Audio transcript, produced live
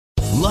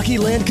Lucky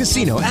Land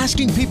Casino,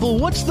 asking people,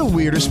 what's the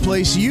weirdest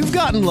place you've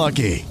gotten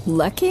lucky?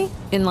 Lucky?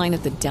 In line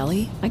at the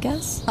deli, I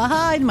guess?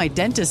 Aha, in my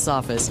dentist's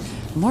office.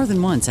 More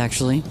than once,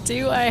 actually.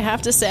 Do I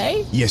have to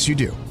say? Yes, you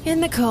do. In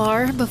the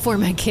car before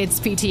my kids'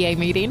 PTA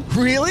meeting.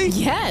 Really?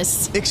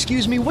 Yes.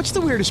 Excuse me, what's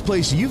the weirdest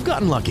place you've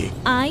gotten lucky?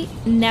 I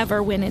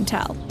never win and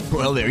tell.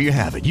 Well, there you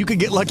have it. You can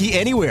get lucky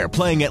anywhere,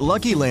 playing at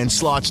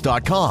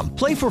LuckyLandSlots.com.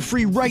 Play for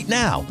free right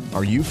now.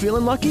 Are you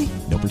feeling lucky?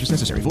 No purchase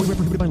necessary. Void where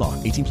prohibited by law.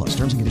 18 plus.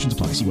 Terms and conditions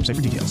apply. See website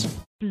for details.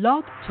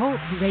 Blog Talk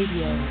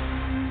Radio.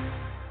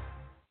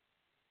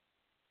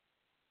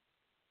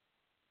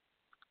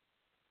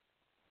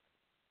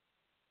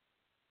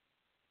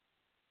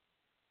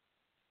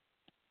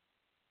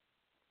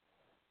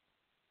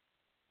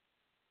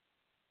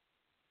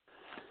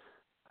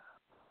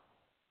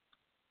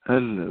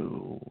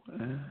 Hello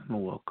and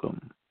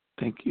welcome.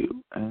 Thank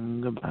you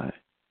and goodbye.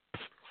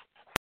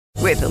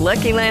 With the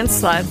Lucky Land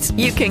Slots,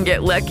 you can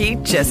get lucky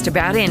just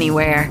about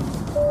anywhere.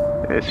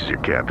 This is your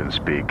captain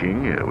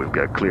speaking. We've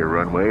got clear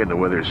runway and the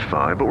weather's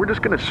fine, but we're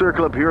just going to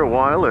circle up here a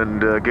while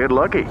and get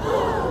lucky.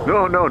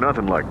 No,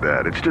 nothing like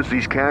that. It's just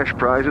these cash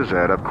prizes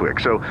add up quick.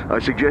 So I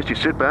suggest you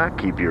sit back,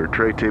 keep your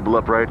tray table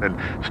upright, and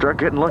start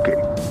getting lucky.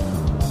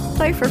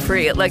 Play for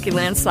free at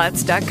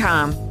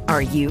LuckyLandSlots.com.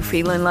 Are you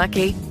feeling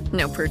lucky?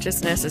 No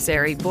purchase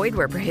necessary. Void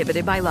where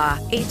prohibited by law.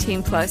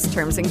 18 plus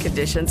terms and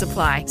conditions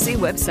apply. See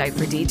website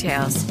for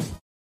details.